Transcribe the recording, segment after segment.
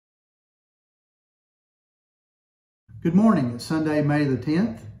Good morning. It's Sunday, May the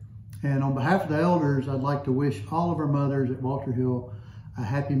 10th, and on behalf of the elders, I'd like to wish all of our mothers at Walter Hill a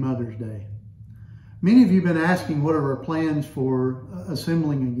happy Mother's Day. Many of you have been asking what are our plans for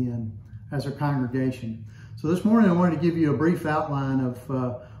assembling again as a congregation. So this morning I wanted to give you a brief outline of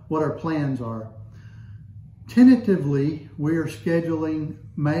what our plans are. Tentatively, we are scheduling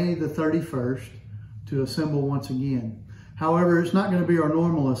May the 31st to assemble once again. However, it's not going to be our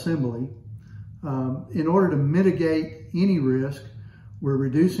normal assembly. In order to mitigate any risk, we're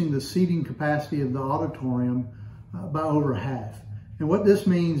reducing the seating capacity of the auditorium by over half. And what this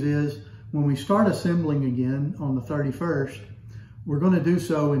means is when we start assembling again on the 31st, we're going to do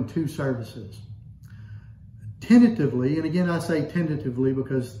so in 2 services. Tentatively, and again I say tentatively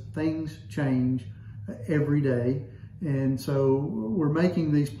because things change every day, and so we're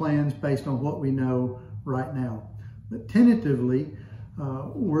making these plans based on what we know right now. But tentatively,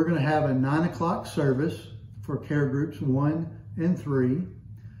 we're going to have a 9 o'clock service for care groups 1 and 3, and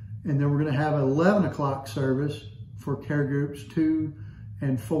then we're going to have an 11 o'clock service for care groups 2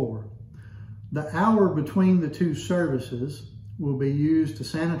 and 4. The hour between the 2 services will be used to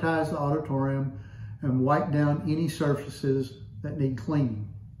sanitize the auditorium and wipe down any surfaces that need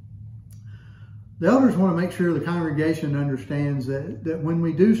cleaning. The elders want to make sure the congregation understands that when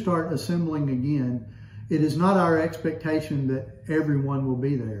we do start assembling again, it is not our expectation that everyone will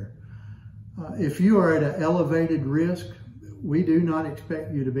be there. If you are at an elevated risk, we do not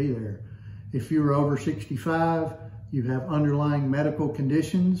expect you to be there. If you are over 65, you have underlying medical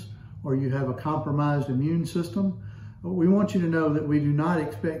conditions, or you have a compromised immune system, we want you to know that we do not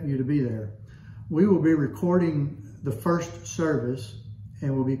expect you to be there. We will be recording the first service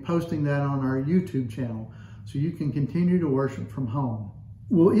and we'll be posting that on our YouTube channel so you can continue to worship from home.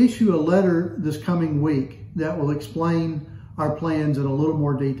 We'll issue a letter this coming week that will explain our plans in a little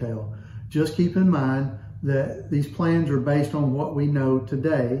more detail. Just keep in mind that these plans are based on what we know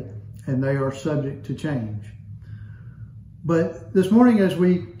today and they are subject to change. But this morning, as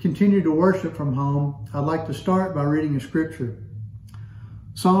we continue to worship from home, I'd like to start by reading a scripture.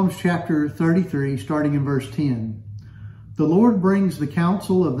 Psalms chapter 33, starting in verse 10. The Lord brings the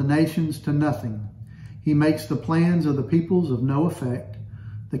counsel of the nations to nothing. He makes the plans of the peoples of no effect.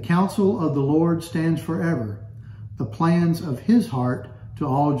 The counsel of the Lord stands forever, the plans of his heart to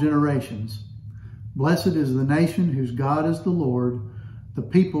all generations. Blessed is the nation whose God is the Lord, the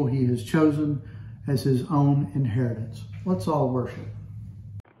people he has chosen as his own inheritance. Let's all worship.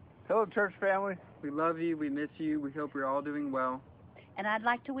 Hello, church family. We love you. We miss you. We hope you're all doing well. And I'd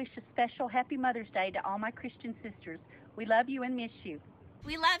like to wish a special Happy Mother's Day to all my Christian sisters. We love you and miss you.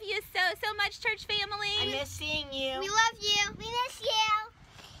 We love you so much, church family. I miss seeing you. We love you. We miss you.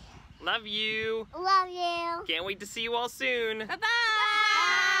 Love you. Love you. Can't wait to see you all soon. Bye-bye.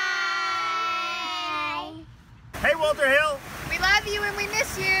 Bye. Hey, Walter Hill. We love you and we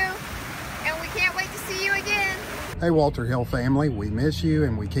miss you. And we can't wait to see you again. Hey, Walter Hill family. We miss you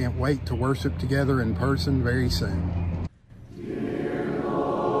and we can't wait to worship together in person very soon.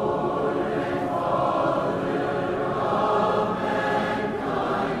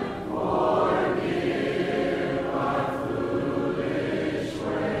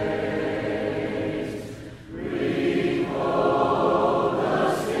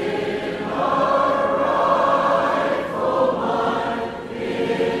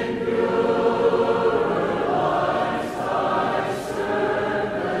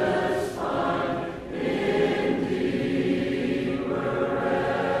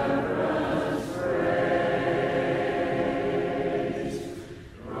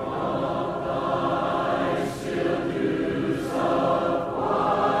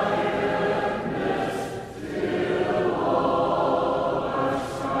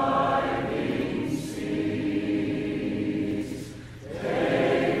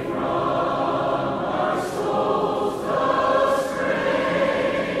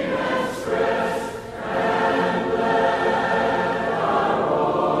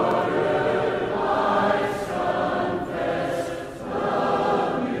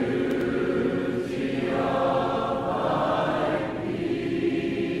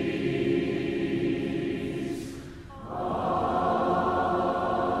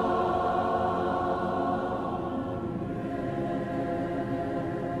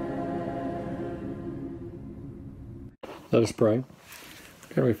 Let us pray.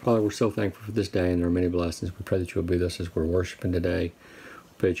 Heavenly Father, we're so thankful for this day and there are many blessings. We pray that you'll be with us as we're worshiping today.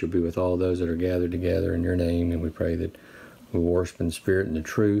 We pray that you'll be with all those that are gathered together in your name, and we pray that we worship in the spirit and the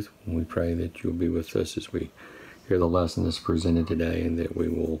truth. And we pray that you'll be with us as we hear the lesson that's presented today, and that we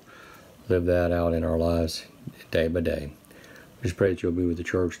will live that out in our lives day by day. We just pray that you'll be with the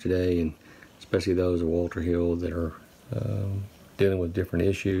church today, and especially those of Walter Hill that are dealing with different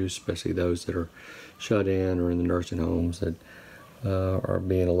issues, especially those that are shut in or in the nursing homes that are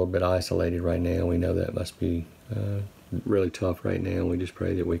being a little bit isolated right now. We know that must be really tough right now. We just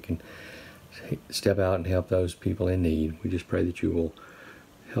pray that we can step out and help those people in need. We just pray that you will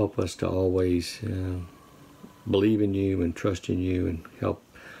help us to always believe in you and trust in you, and help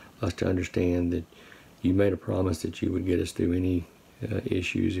us to understand that you made a promise that you would get us through any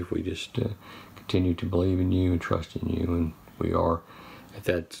issues if we just continue to believe in you and trust in you. And we are at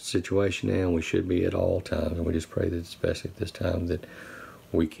that situation now, and we should be at all times. And we just pray that, especially at this time, that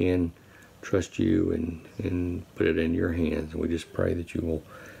we can trust you and put it in your hands. And we just pray that you will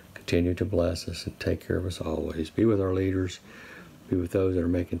continue to bless us and take care of us always. Be with our leaders. Be with those that are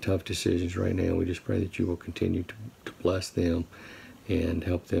making tough decisions right now. We just pray that you will continue to bless them and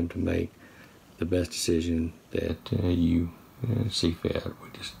help them to make the best decision that you see fit. We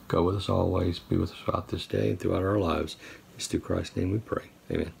just go with us always. Be with us throughout this day and throughout our lives. It's through Christ's name we pray.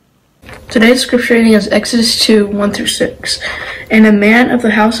 Amen. Today's scripture reading is Exodus 2, 1-6. And a man of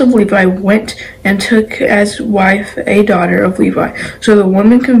the house of Levi went and took as wife a daughter of Levi. So the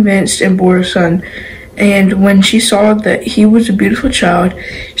woman convinced and bore a son. And when she saw that he was a beautiful child,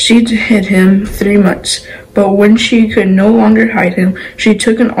 she hid him 3 months. But when she could no longer hide him, she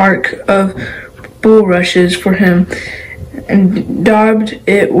took an ark of bulrushes for him and daubed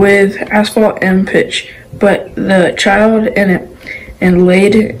it with asphalt and pitch, but the child in it, and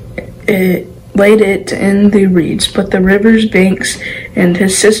laid it in the reeds. But the river's banks and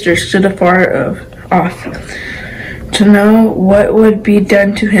his sister stood afar off to know what would be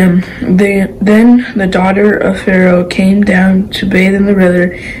done to him. Then the daughter of Pharaoh came down to bathe in the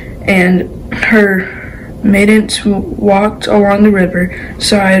river, and her maidens walked along the river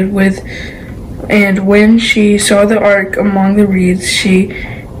side and when she saw the ark among the reeds, she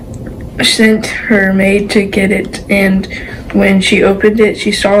sent her maid to get it. And when she opened it,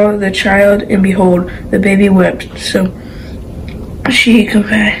 she saw the child, and behold, the baby wept. So she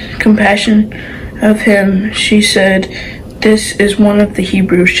compassion of him, she said, "This is one of the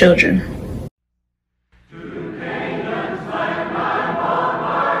Hebrew children."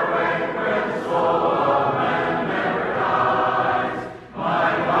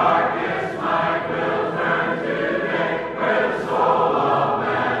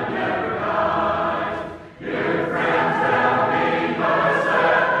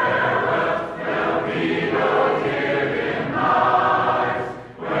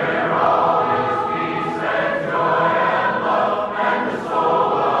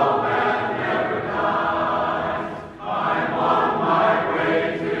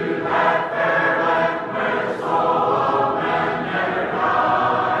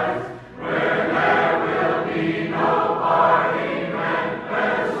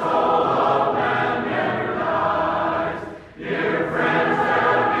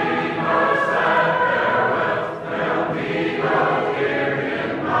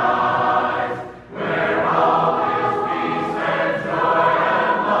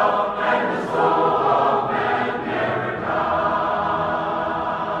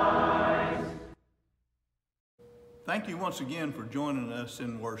 Thank you once again for joining us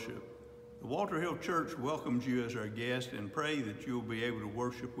in worship. The Walter Hill Church welcomes you as our guest and pray that you'll be able to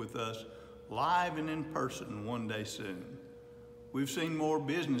worship with us live and in person one day soon. We've seen more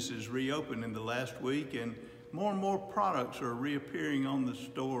businesses reopen in the last week, and more products are reappearing on the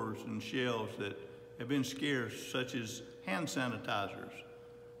stores and shelves that have been scarce, such as hand sanitizers.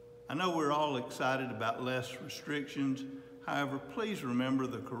 I know we're all excited about less restrictions. However, please remember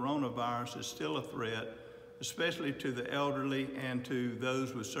the coronavirus is still a threat, especially to the elderly and to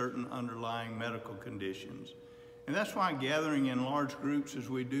those with certain underlying medical conditions. And that's why gathering in large groups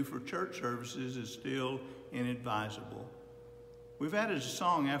as we do for church services is still inadvisable. We've added a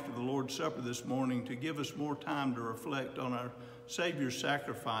song after the Lord's Supper this morning to give us more time to reflect on our Savior's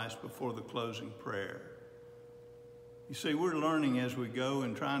sacrifice before the closing prayer. You see, we're learning as we go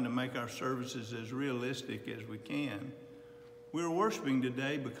and trying to make our services as realistic as we can. We're worshiping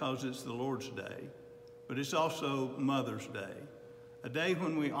today because it's the Lord's Day, but it's also Mother's Day, a day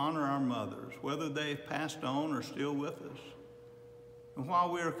when we honor our mothers, whether they've passed on or still with us. And while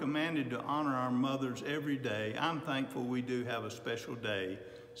we are commanded to honor our mothers every day, I'm thankful we do have a special day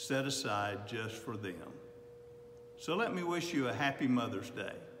set aside just for them. So let me wish you a happy Mother's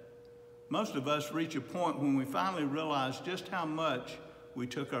Day. Most of us reach a point when we finally realize just how much we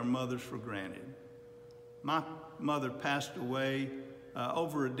took our mothers for granted. My mother passed away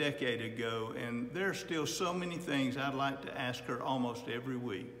over a decade ago, and there are still so many things I'd like to ask her almost every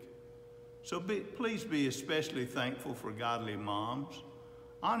week. So please be especially thankful for godly moms.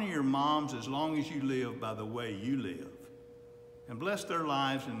 Honor your moms as long as you live by the way you live. and bless their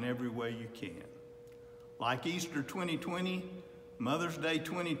lives in every way you can. Like Easter 2020, Mother's Day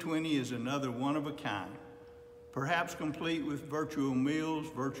 2020 is another one of a kind, perhaps complete with virtual meals,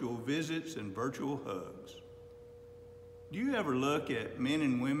 virtual visits, and virtual hugs. Do you ever look at men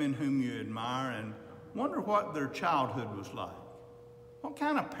and women whom you admire and wonder what their childhood was like? What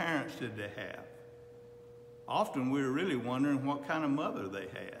kind of parents did they have? Often we're really wondering what kind of mother they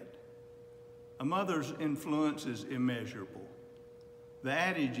had. A mother's influence is immeasurable. The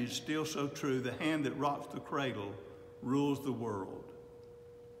adage is still so true, the hand that rocks the cradle rules the world.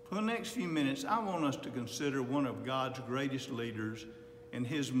 For the next few minutes, I want us to consider one of God's greatest leaders and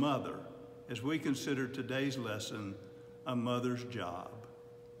his mother as we consider today's lesson, a mother's job.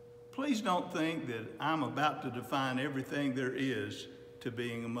 Please don't think that I'm about to define everything there is to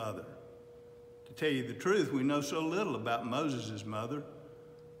being a mother. To tell you the truth, we know so little about Moses' mother,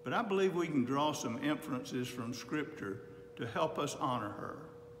 but I believe we can draw some inferences from Scripture to help us honor her.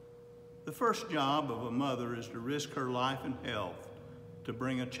 The first job of a mother is to risk her life and health to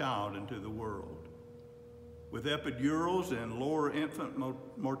bring a child into the world. With epidurals and lower infant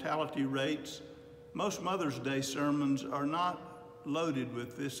mortality rates, most Mother's Day sermons are not loaded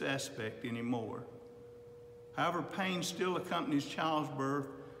with this aspect anymore. However, pain still accompanies child's birth,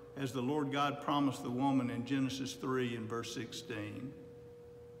 as the Lord God promised the woman in Genesis 3 and verse 16.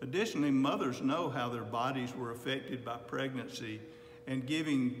 Additionally, mothers know how their bodies were affected by pregnancy and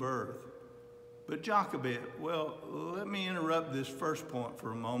giving birth. But Jochebed, well, let me interrupt this first point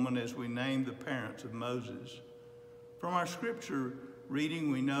for a moment as we name the parents of Moses. From our scripture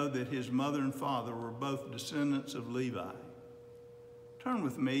reading, we know that his mother and father were both descendants of Levi. Turn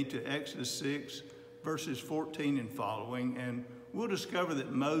with me to Exodus 6, verses 14 and following, and we'll discover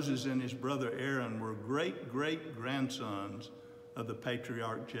that Moses and his brother Aaron were great-great-grandsons of the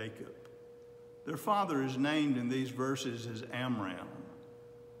patriarch Jacob. Their father is named in these verses as Amram.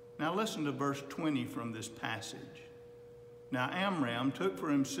 Now listen to verse 20 from this passage. Now Amram took for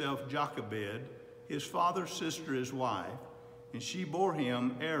himself Jochebed, his father's sister, as wife, and she bore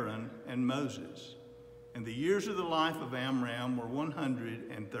him Aaron and Moses. And the years of the life of Amram were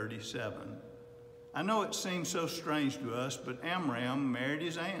 137. I know it seems so strange to us, but Amram married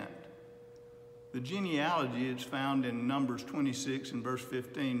his aunt. The genealogy is found in Numbers 26 and verse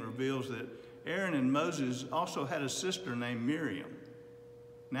 15 reveals that Aaron and Moses also had a sister named Miriam.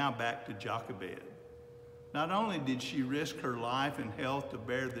 Now back to Jochebed. Not only did she risk her life and health to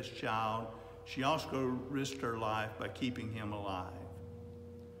bear this child, she also risked her life by keeping him alive.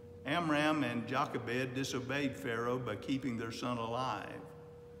 Amram and Jochebed disobeyed Pharaoh by keeping their son alive.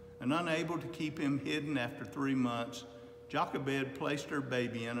 And unable to keep him hidden after 3 months, Jochebed placed her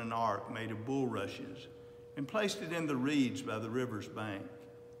baby in an ark made of bulrushes and placed it in the reeds by the river's bank.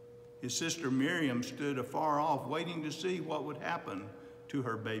 His sister Miriam stood afar off, waiting to see what would happen to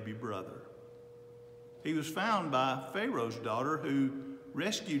her baby brother. He was found by Pharaoh's daughter, who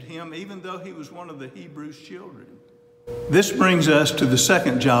rescued him even though he was one of the Hebrews' children. This brings us to the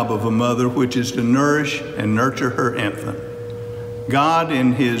second job of a mother, which is to nourish and nurture her infant. God,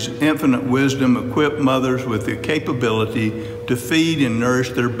 in his infinite wisdom, equipped mothers with the capability to feed and nourish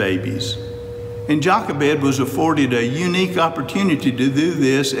their babies. And Jochebed was afforded a unique opportunity to do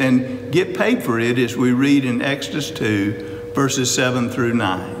this and get paid for it, as we read in Exodus 2, verses 7 through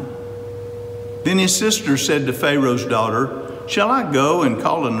 9. Then his sister said to Pharaoh's daughter, "Shall I go and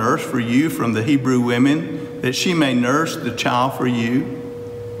call a nurse for you from the Hebrew women, that she may nurse the child for you?"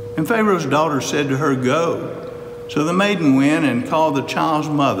 And Pharaoh's daughter said to her, "Go." So the maiden went and called the child's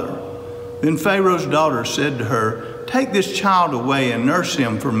mother. Then Pharaoh's daughter said to her, "Take this child away and nurse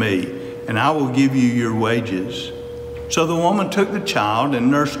him for me, and I will give you your wages." So the woman took the child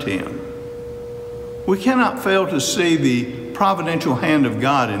and nursed him. We cannot fail to see the providential hand of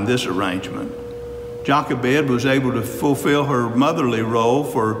God in this arrangement. Jochebed was able to fulfill her motherly role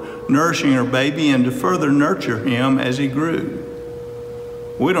for nourishing her baby and to further nurture him as he grew.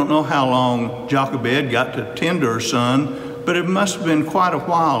 We don't know how long Jochebed got to tend to her son, but it must have been quite a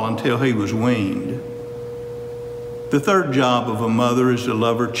while until he was weaned. The third job of a mother is to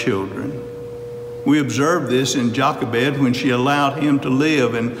love her children. We observe this in Jochebed when she allowed him to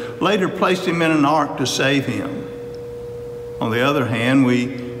live and later placed him in an ark to save him. On the other hand,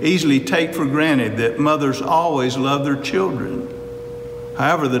 we easily take for granted that mothers always love their children.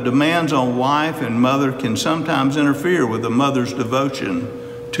 However, the demands on wife and mother can sometimes interfere with a mother's devotion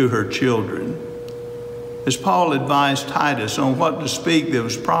to her children. As Paul advised Titus on what to speak that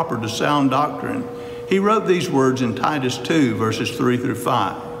was proper to sound doctrine, he wrote these words in Titus 2, verses 3 through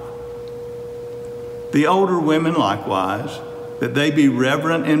 5. The older women likewise, that they be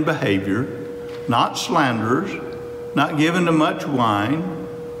reverent in behavior, not slanderers, not given to much wine,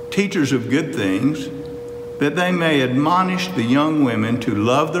 teachers of good things, that they may admonish the young women to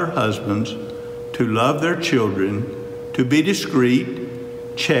love their husbands, to love their children, to be discreet,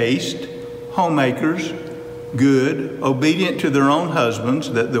 chaste, homemakers, good, obedient to their own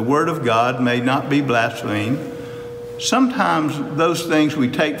husbands, that the word of God may not be blasphemed. Sometimes those things we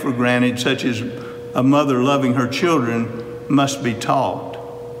take for granted, such as a mother loving her children, must be taught.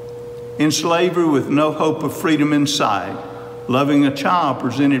 In slavery with no hope of freedom in sight, loving a child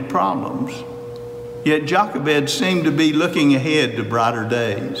presented problems. Yet Jochebed seemed to be looking ahead to brighter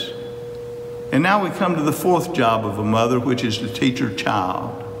days. And now we come to the fourth job of a mother, which is to teach her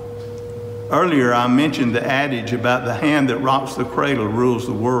child. Earlier I mentioned the adage about the hand that rocks the cradle rules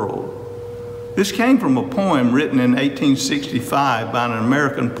the world. This came from a poem written in 1865 by an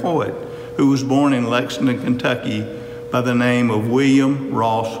American poet who was born in Lexington, Kentucky by the name of William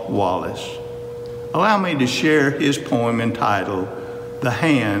Ross Wallace. Allow me to share his poem entitled, "The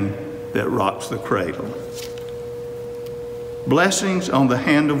Hand That Rocks the Cradle." Blessings on the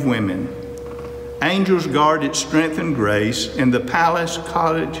hand of women. Angels guard its strength and grace in the palace,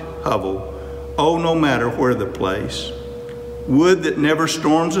 cottage, hovel, oh, no matter where the place. Wood that never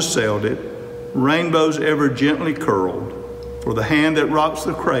storms assailed it, rainbows ever gently curled, for the hand that rocks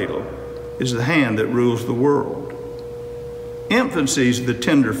the cradle is the hand that rules the world. Infancy's the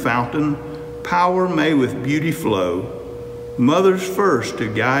tender fountain, power may with beauty flow, mothers first to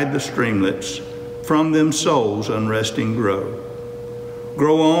guide the streamlets, from them souls unresting grow.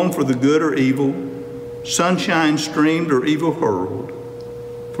 Grow on for the good or evil, sunshine streamed or evil hurled,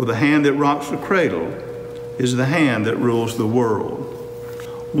 for the hand that rocks the cradle is the hand that rules the world.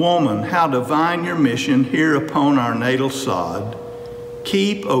 Woman, how divine your mission here upon our natal sod.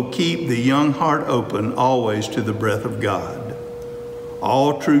 Keep, oh keep the young heart open always to the breath of God.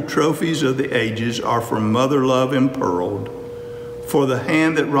 All true trophies of the ages are from mother love impearled, for the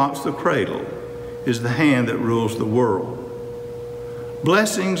hand that rocks the cradle is the hand that rules the world.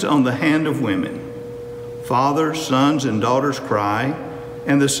 Blessings on the hand of women. Fathers, sons, and daughters cry,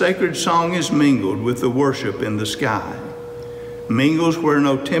 and the sacred song is mingled with the worship in the sky. Mingles where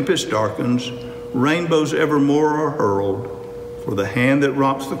no tempest darkens, rainbows evermore are hurled, for the hand that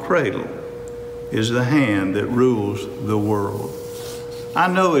rocks the cradle is the hand that rules the world. I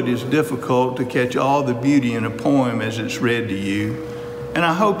know it is difficult to catch all the beauty in a poem as it's read to you, and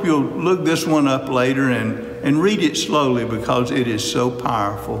I hope you'll look this one up later and read it slowly because it is so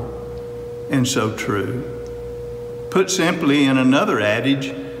powerful and so true. Put simply in another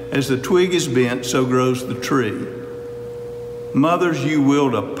adage, as the twig is bent, so grows the tree. Mothers, you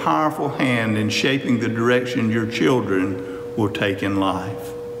wield a powerful hand in shaping the direction your children will take in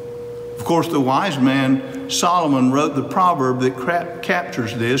life. Of course, the wise man Solomon wrote the proverb that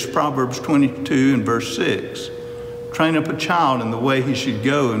captures this, Proverbs 22 and verse 6. Train up a child in the way he should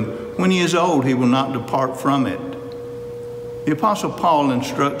go, and when he is old, he will not depart from it. The Apostle Paul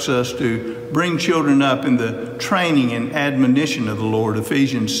instructs us to bring children up in the training and admonition of the Lord,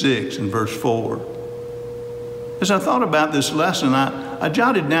 Ephesians 6 and verse 4. As I thought about this lesson, I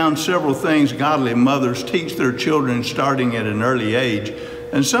jotted down several things godly mothers teach their children starting at an early age,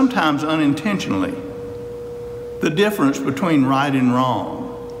 and sometimes unintentionally. The difference between right and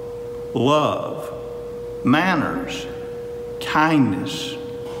wrong, love, manners, kindness,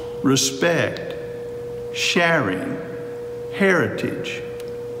 respect, sharing, heritage,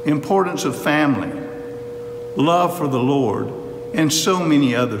 importance of family, love for the Lord, and so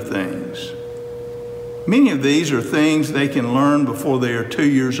many other things. Many of these are things they can learn before they are 2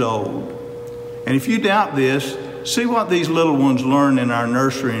 years old. And if you doubt this, see what these little ones learn in our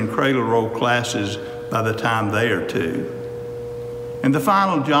nursery and cradle roll classes by the time they are 2. And the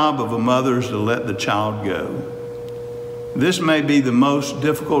final job of a mother is to let the child go. This may be the most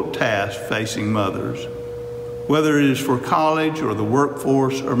difficult task facing mothers, whether it is for college or the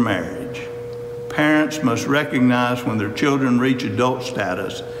workforce or marriage. Parents must recognize when their children reach adult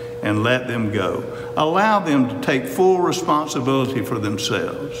status and let them go. Allow them to take full responsibility for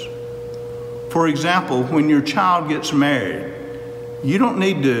themselves. For example, when your child gets married, you don't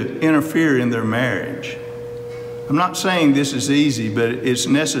need to interfere in their marriage. I'm not saying this is easy, but it's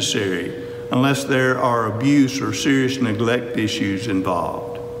necessary unless there are abuse or serious neglect issues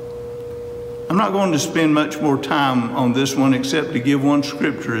involved. I'm not going to spend much more time on this one except to give one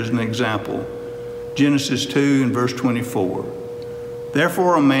scripture as an example. Genesis 2 and verse 24.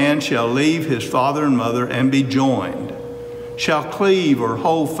 Therefore a man shall leave his father and mother and be joined, shall cleave or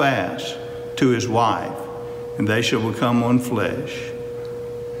hold fast to his wife, and they shall become one flesh.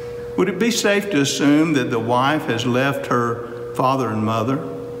 Would it be safe to assume that the wife has left her father and mother?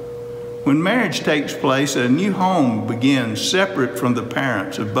 When marriage takes place, a new home begins separate from the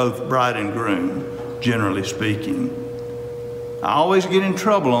parents of both bride and groom, generally speaking. I always get in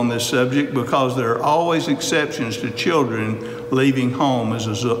trouble on this subject because there are always exceptions to children leaving home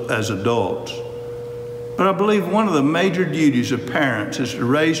as adults. But I believe one of the major duties of parents is to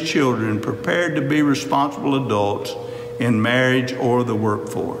raise children prepared to be responsible adults in marriage or the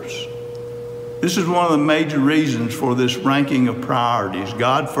workforce. This is one of the major reasons for this ranking of priorities: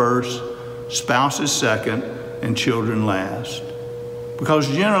 God first, spouses second, and children last. Because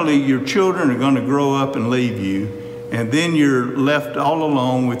generally your children are going to grow up and leave you, and then you're left all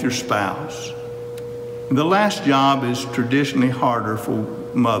alone with your spouse. The last job is traditionally harder for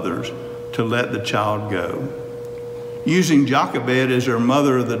mothers to let the child go. Using Jochebed as our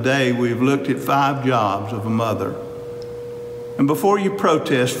mother of the day, we've looked at 5 jobs of a mother. And before you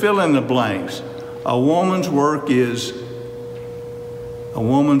protest, fill in the blanks. A woman's work is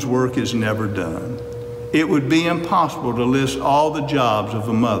never done. It would be impossible to list all the jobs of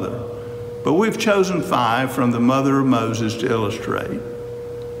a mother, but we've chosen 5 from the mother of Moses to illustrate.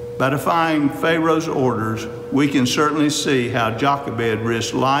 By defying Pharaoh's orders, we can certainly see how Jochebed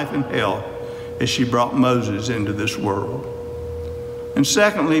risked life and health as she brought Moses into this world. And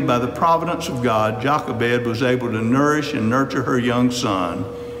secondly, by the providence of God, Jochebed was able to nourish and nurture her young son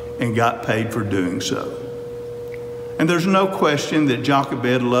and got paid for doing so. And there's no question that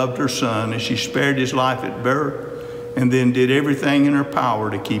Jochebed loved her son as she spared his life at birth and then did everything in her power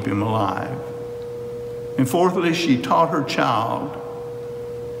to keep him alive. And fourthly, she taught her child.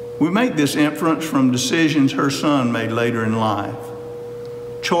 We make this inference from decisions her son made later in life.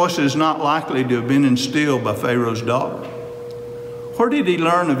 Choices not likely to have been instilled by Pharaoh's daughter. Where did he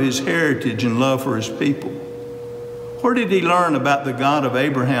learn of his heritage and love for his people? Where did he learn about the God of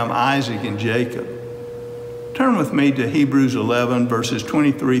Abraham, Isaac, and Jacob? Turn with me to Hebrews 11, verses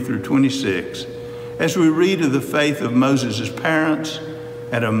 23 through 26, as we read of the faith of Moses' parents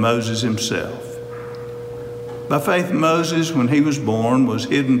and of Moses himself. By faith, Moses, when he was born, was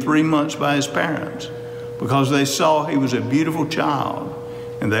hidden 3 months by his parents because they saw he was a beautiful child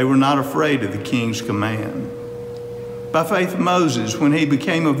and they were not afraid of the king's command. By faith, Moses, when he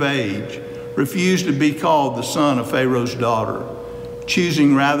became of age, refused to be called the son of Pharaoh's daughter,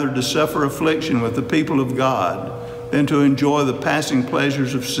 choosing rather to suffer affliction with the people of God than to enjoy the passing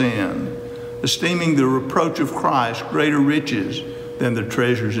pleasures of sin, esteeming the reproach of Christ greater riches than the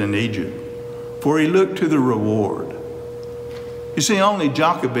treasures in Egypt. For he looked to the reward. You see, only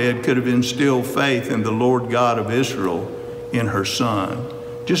Jochebed could have instilled faith in the Lord God of Israel in her son,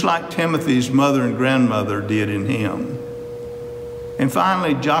 just like Timothy's mother and grandmother did in him. And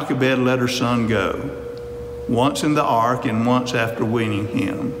finally, Jochebed let her son go, once in the ark and once after weaning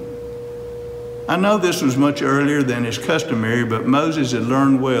him. I know this was much earlier than is customary, but Moses had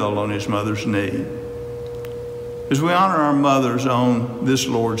learned well on his mother's knee. As we honor our mothers on this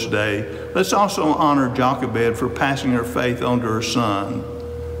Lord's Day, let's also honor Jochebed for passing her faith on to her son,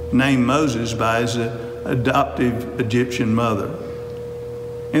 named Moses by his adoptive Egyptian mother.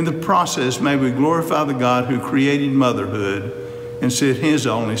 In the process, may we glorify the God who created motherhood and sent his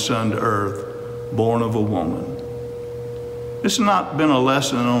only son to earth, born of a woman. This has not been a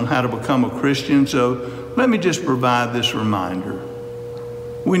lesson on how to become a Christian, so let me just provide this reminder.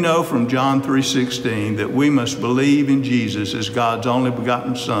 We know from John 3:16 that we must believe in Jesus as God's only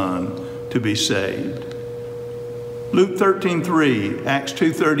begotten Son to be saved. Luke 13:3, Acts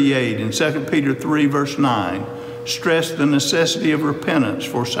 2:38, and 2 Peter 3, verse 9 stress the necessity of repentance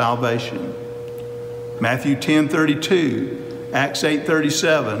for salvation. Matthew 10:32, Acts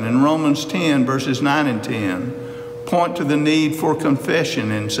 8:37, and Romans 10, verses 9 and 10 point to the need for confession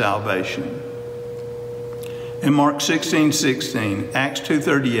in salvation. And Mark 16:16, Acts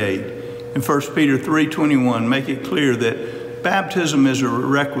 2:38, and 1 Peter 3:21 make it clear that baptism is a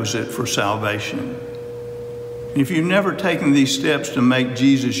requisite for salvation. If you've never taken these steps to make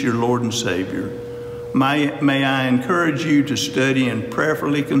Jesus your Lord and Savior, may I encourage you to study and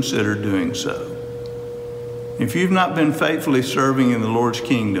prayerfully consider doing so. If you've not been faithfully serving in the Lord's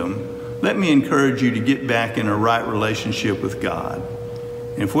kingdom, let me encourage you to get back in a right relationship with God.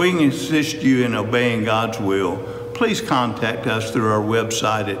 If we can assist you in obeying God's will, please contact us through our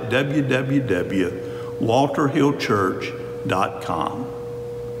website at www.walterhillchurch.com.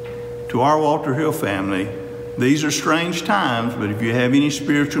 To our Walter Hill family, these are strange times, but if you have any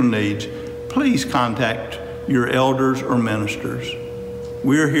spiritual needs, please contact your elders or ministers.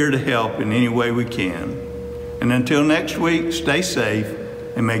 We're here to help in any way we can. And until next week, stay safe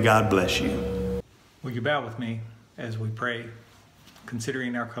and may God bless you. Will you bow with me as we pray,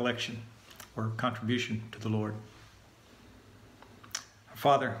 considering our collection or contribution to the Lord? Our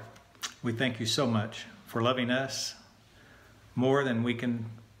Father, we thank you so much for loving us more than we can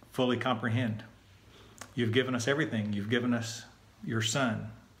fully comprehend. You've given us everything. You've given us your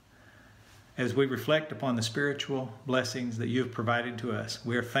Son. As we reflect upon the spiritual blessings that you have provided to us,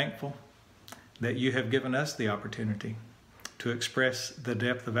 we are thankful that you have given us the opportunity to express the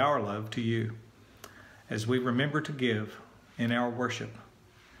depth of our love to you as we remember to give in our worship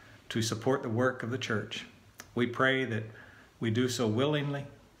to support the work of the church. We pray that we do so willingly,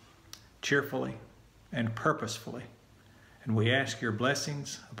 cheerfully, and purposefully. And we ask your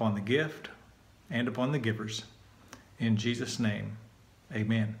blessings upon the gift and upon the givers. In Jesus' name,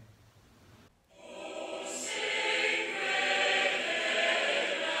 amen.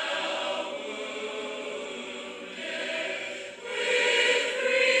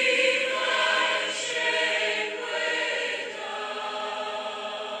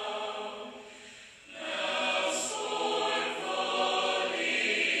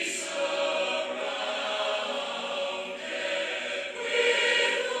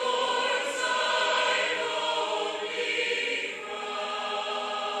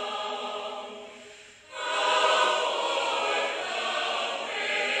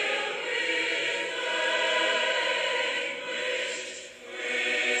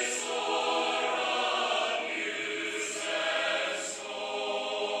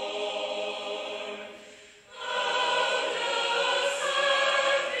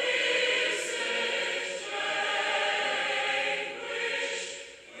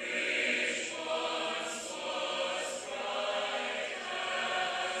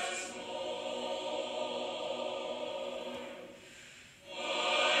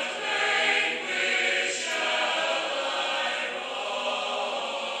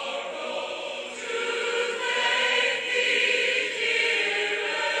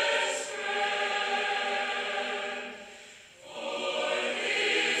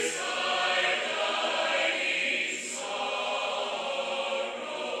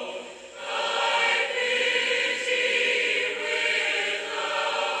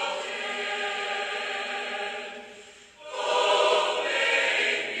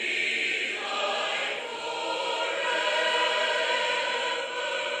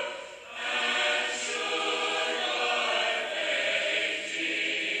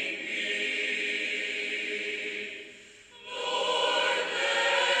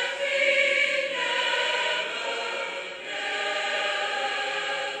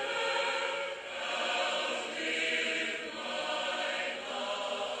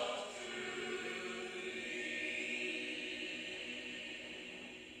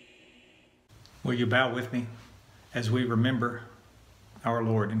 Will you bow with me as we remember our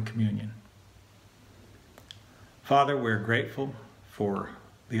Lord in communion? Father, we're grateful for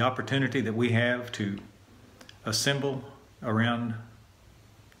the opportunity that we have to assemble around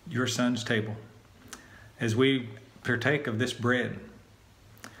your Son's table. As we partake of this bread,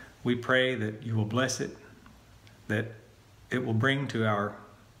 we pray that you will bless it, that it will bring to our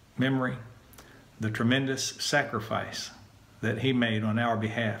memory the tremendous sacrifice that he made on our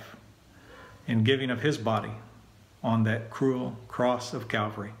behalf in giving of his body on that cruel cross of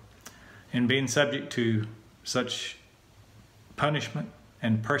Calvary, and being subject to such punishment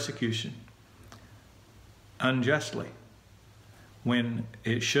and persecution unjustly when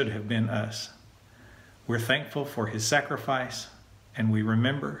it should have been us. We're thankful for his sacrifice, and we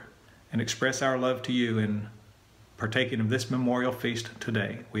remember and express our love to you in partaking of this memorial feast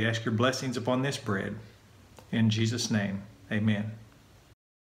today. We ask your blessings upon this bread. In Jesus' name, amen.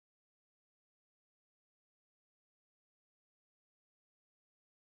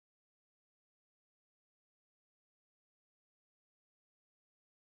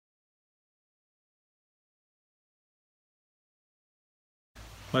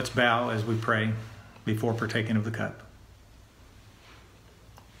 Let's bow as we pray before partaking of the cup.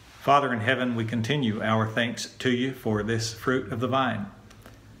 Father in heaven, we continue our thanks to you for this fruit of the vine.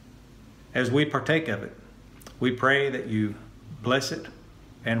 As we partake of it, we pray that you bless it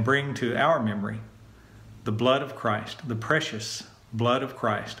and bring to our memory the blood of Christ, the precious blood of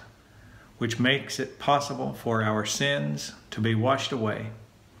Christ, which makes it possible for our sins to be washed away,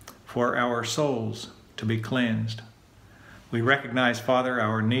 for our souls to be cleansed. We recognize, Father,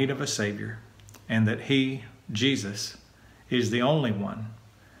 our need of a Savior, and that he, Jesus, is the only one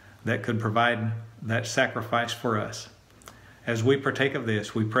that could provide that sacrifice for us. As we partake of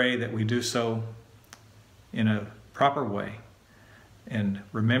this, we pray that we do so in a proper way and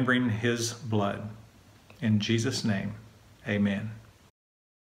remembering his blood. In Jesus' name, amen.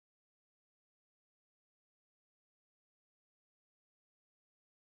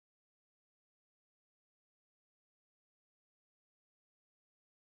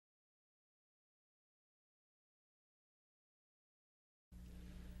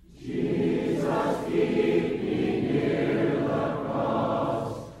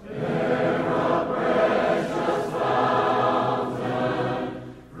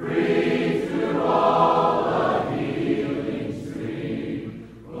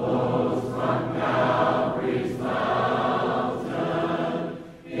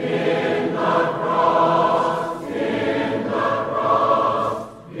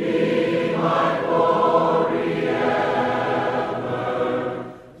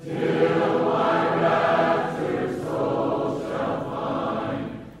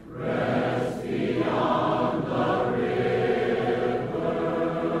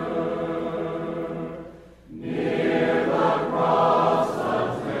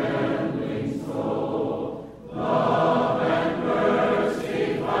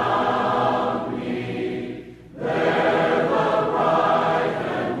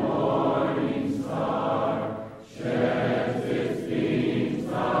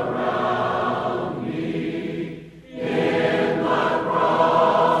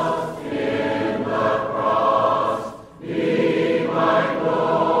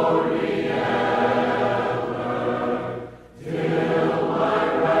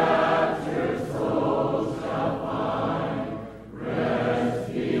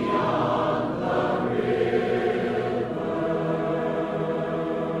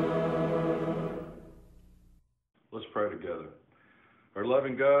 together. Our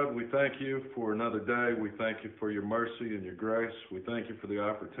loving God, we thank you for another day. We thank you for your mercy and your grace. We thank you for the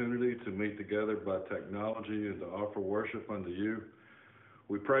opportunity to meet together by technology and to offer worship unto you.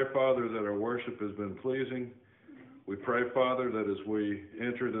 We pray, Father, that our worship has been pleasing. We pray, Father, that as we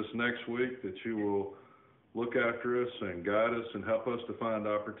enter this next week, that you will look after us and guide us and help us to find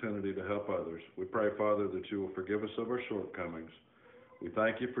opportunity to help others. We pray, Father, that you will forgive us of our shortcomings. We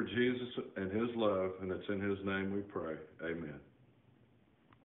thank you for Jesus and his love, and it's in his name we pray. Amen.